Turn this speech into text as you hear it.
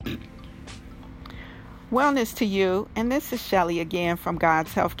Wellness to you, and this is Shelly again from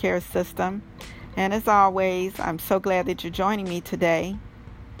God's Healthcare System. And as always, I'm so glad that you're joining me today.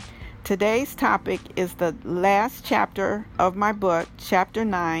 Today's topic is the last chapter of my book, Chapter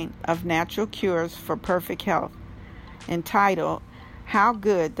 9 of Natural Cures for Perfect Health, entitled, How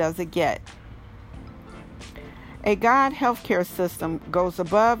Good Does It Get? A God healthcare system goes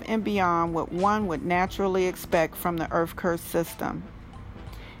above and beyond what one would naturally expect from the earth-cursed system.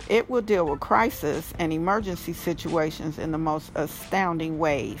 It will deal with crisis and emergency situations in the most astounding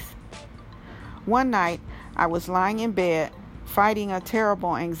ways. One night, I was lying in bed, fighting a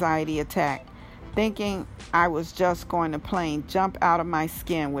terrible anxiety attack, thinking I was just going to plain jump out of my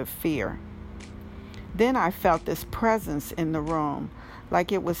skin with fear. Then I felt this presence in the room,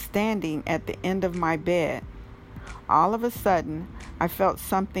 like it was standing at the end of my bed. All of a sudden, I felt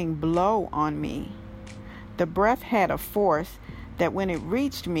something blow on me. The breath had a force that when it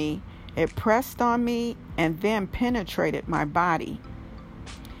reached me, it pressed on me and then penetrated my body.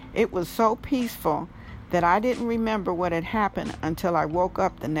 It was so peaceful that I didn't remember what had happened until I woke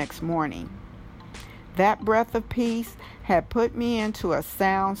up the next morning. That breath of peace had put me into a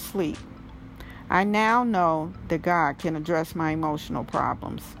sound sleep. I now know that God can address my emotional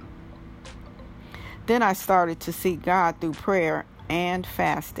problems. Then I started to seek God through prayer and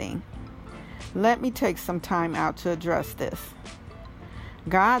fasting. Let me take some time out to address this.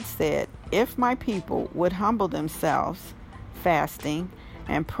 God said, if my people would humble themselves, fasting,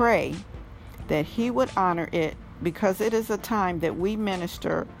 and pray, that He would honor it, because it is a time that we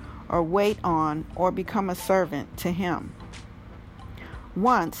minister or wait on or become a servant to Him.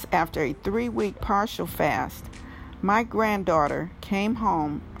 Once, after a 3-week partial fast, my granddaughter came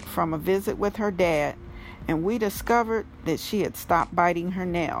home from a visit with her dad, and we discovered that she had stopped biting her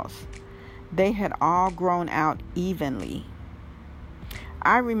nails. They had all grown out evenly.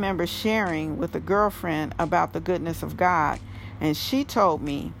 I remember sharing with a girlfriend about the goodness of God, and she told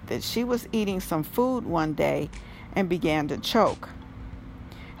me that she was eating some food one day and began to choke.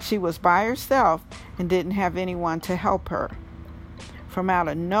 She was by herself and didn't have anyone to help her. From out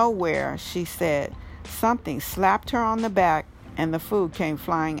of nowhere, she said, something slapped her on the back and the food came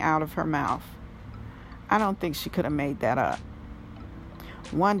flying out of her mouth. I don't think she could have made that up.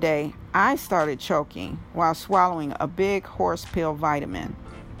 One day, I started choking while swallowing a big horse pill vitamin.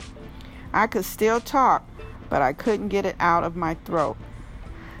 I could still talk, but I couldn't get it out of my throat.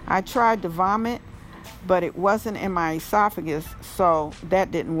 I tried to vomit, but it wasn't in my esophagus, so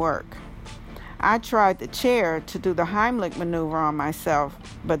that didn't work. I tried the chair to do the Heimlich maneuver on myself,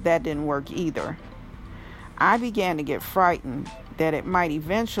 but that didn't work either. I began to get frightened that it might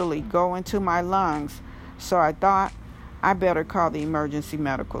eventually go into my lungs, so I thought I better call the emergency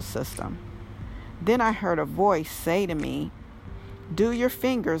medical system. Then I heard a voice say to me, "Do your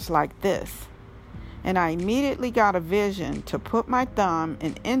fingers like this." And I immediately got a vision to put my thumb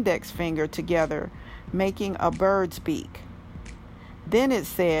and index finger together, making a bird's beak. Then it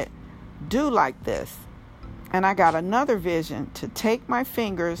said, "Do like this." And I got another vision to take my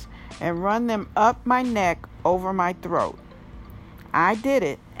fingers and run them up my neck over my throat. I did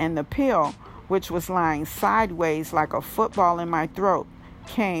it, and the pill, which was lying sideways like a football in my throat,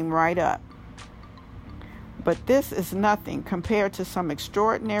 came right up. But this is nothing compared to some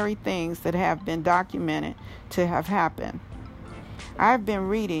extraordinary things that have been documented to have happened. I have been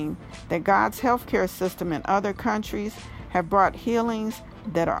reading that God's healthcare system in other countries have brought healings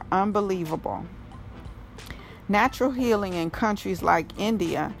that are unbelievable. Natural healing in countries like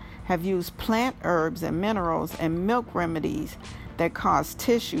India have used plant herbs and minerals and milk remedies that cause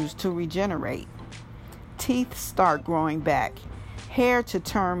tissues to regenerate. Teeth start growing back, hair to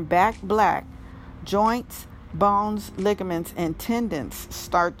turn back black, joints, bones, ligaments, and tendons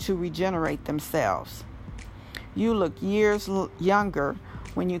start to regenerate themselves. You look years younger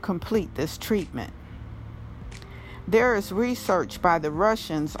when you complete this treatment. There is research by the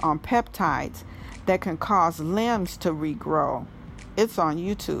Russians on peptides that can cause limbs to regrow. It's on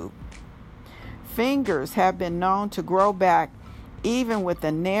YouTube. Fingers have been known to grow back even with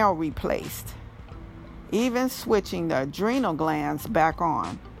a nail replaced, even switching the adrenal glands back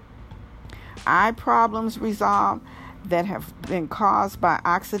on. Eye problems resolved that have been caused by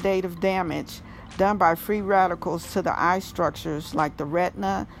oxidative damage done by free radicals to the eye structures like the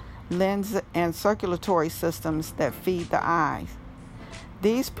retina, lens, and circulatory systems that feed the eyes.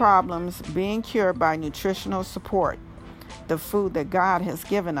 These problems being cured by nutritional support, the food that God has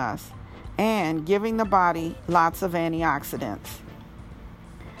given us, and giving the body lots of antioxidants.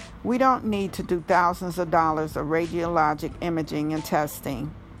 We don't need to do thousands of dollars of radiologic imaging and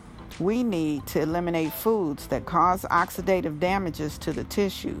testing. We need to eliminate foods that cause oxidative damages to the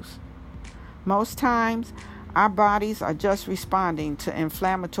tissues. Most times, our bodies are just responding to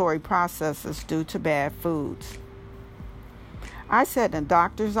inflammatory processes due to bad foods. I sat in a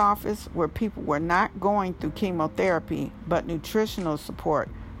doctor's office where people were not going through chemotherapy, but nutritional support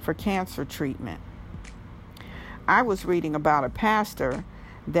for cancer treatment. I was reading about a pastor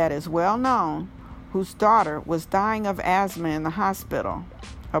that is well known whose daughter was dying of asthma in the hospital,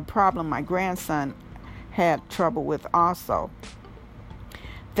 a problem my grandson had trouble with also.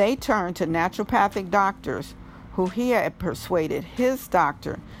 They turned to naturopathic doctors who he had persuaded his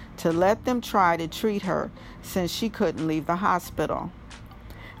doctor to let them try to treat her since she couldn't leave the hospital.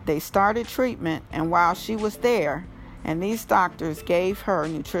 They started treatment, and while she was there, and these doctors gave her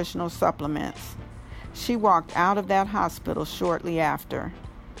nutritional supplements, she walked out of that hospital shortly after.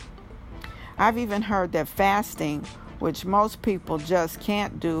 I've even heard that fasting, which most people just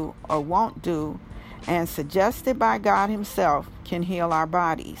can't do or won't do, and suggested by God Himself, can heal our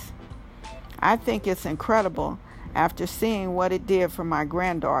bodies. I think it's incredible after seeing what it did for my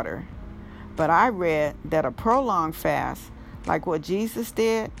granddaughter. But I read that a prolonged fast, like what Jesus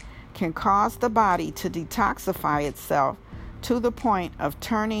did, can cause the body to detoxify itself to the point of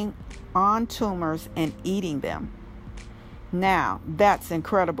turning on tumors and eating them. Now, that's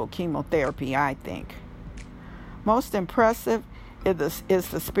incredible chemotherapy, I think. Most impressive is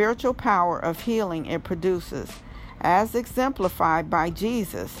the spiritual power of healing it produces, as exemplified by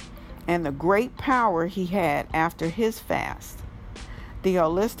Jesus and the great power He had after His fast. The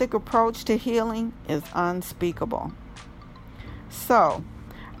holistic approach to healing is unspeakable. So,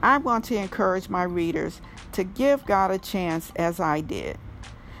 I want to encourage my readers to give God a chance as I did.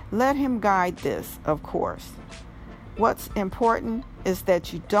 Let Him guide this, of course. What's important is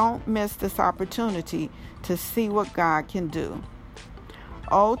that you don't miss this opportunity to see what God can do.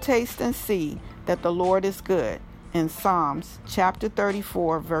 Oh, taste and see that the Lord is good, in Psalms chapter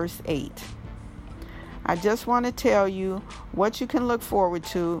 34, verse 8. I just want to tell you what you can look forward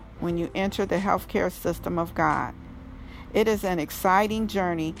to when you enter the healthcare system of God. It is an exciting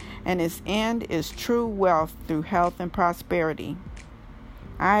journey, and its end is true wealth through health and prosperity.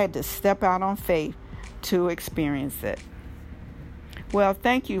 I had to step out on faith to experience it. Well,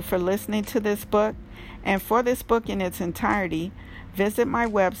 thank you for listening to this book, and for this book in its entirety, visit my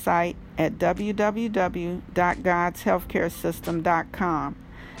website at www.godshealthcaresystem.com.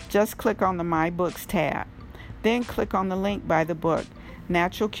 Just click on the My Books tab. Then click on the link by the book,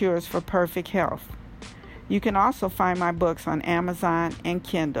 Natural Cures for Perfect Health. You can also find my books on Amazon and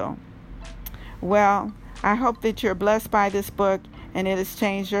Kindle. Well, I hope that you're blessed by this book and it has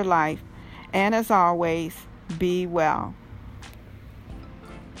changed your life. And as always, be well.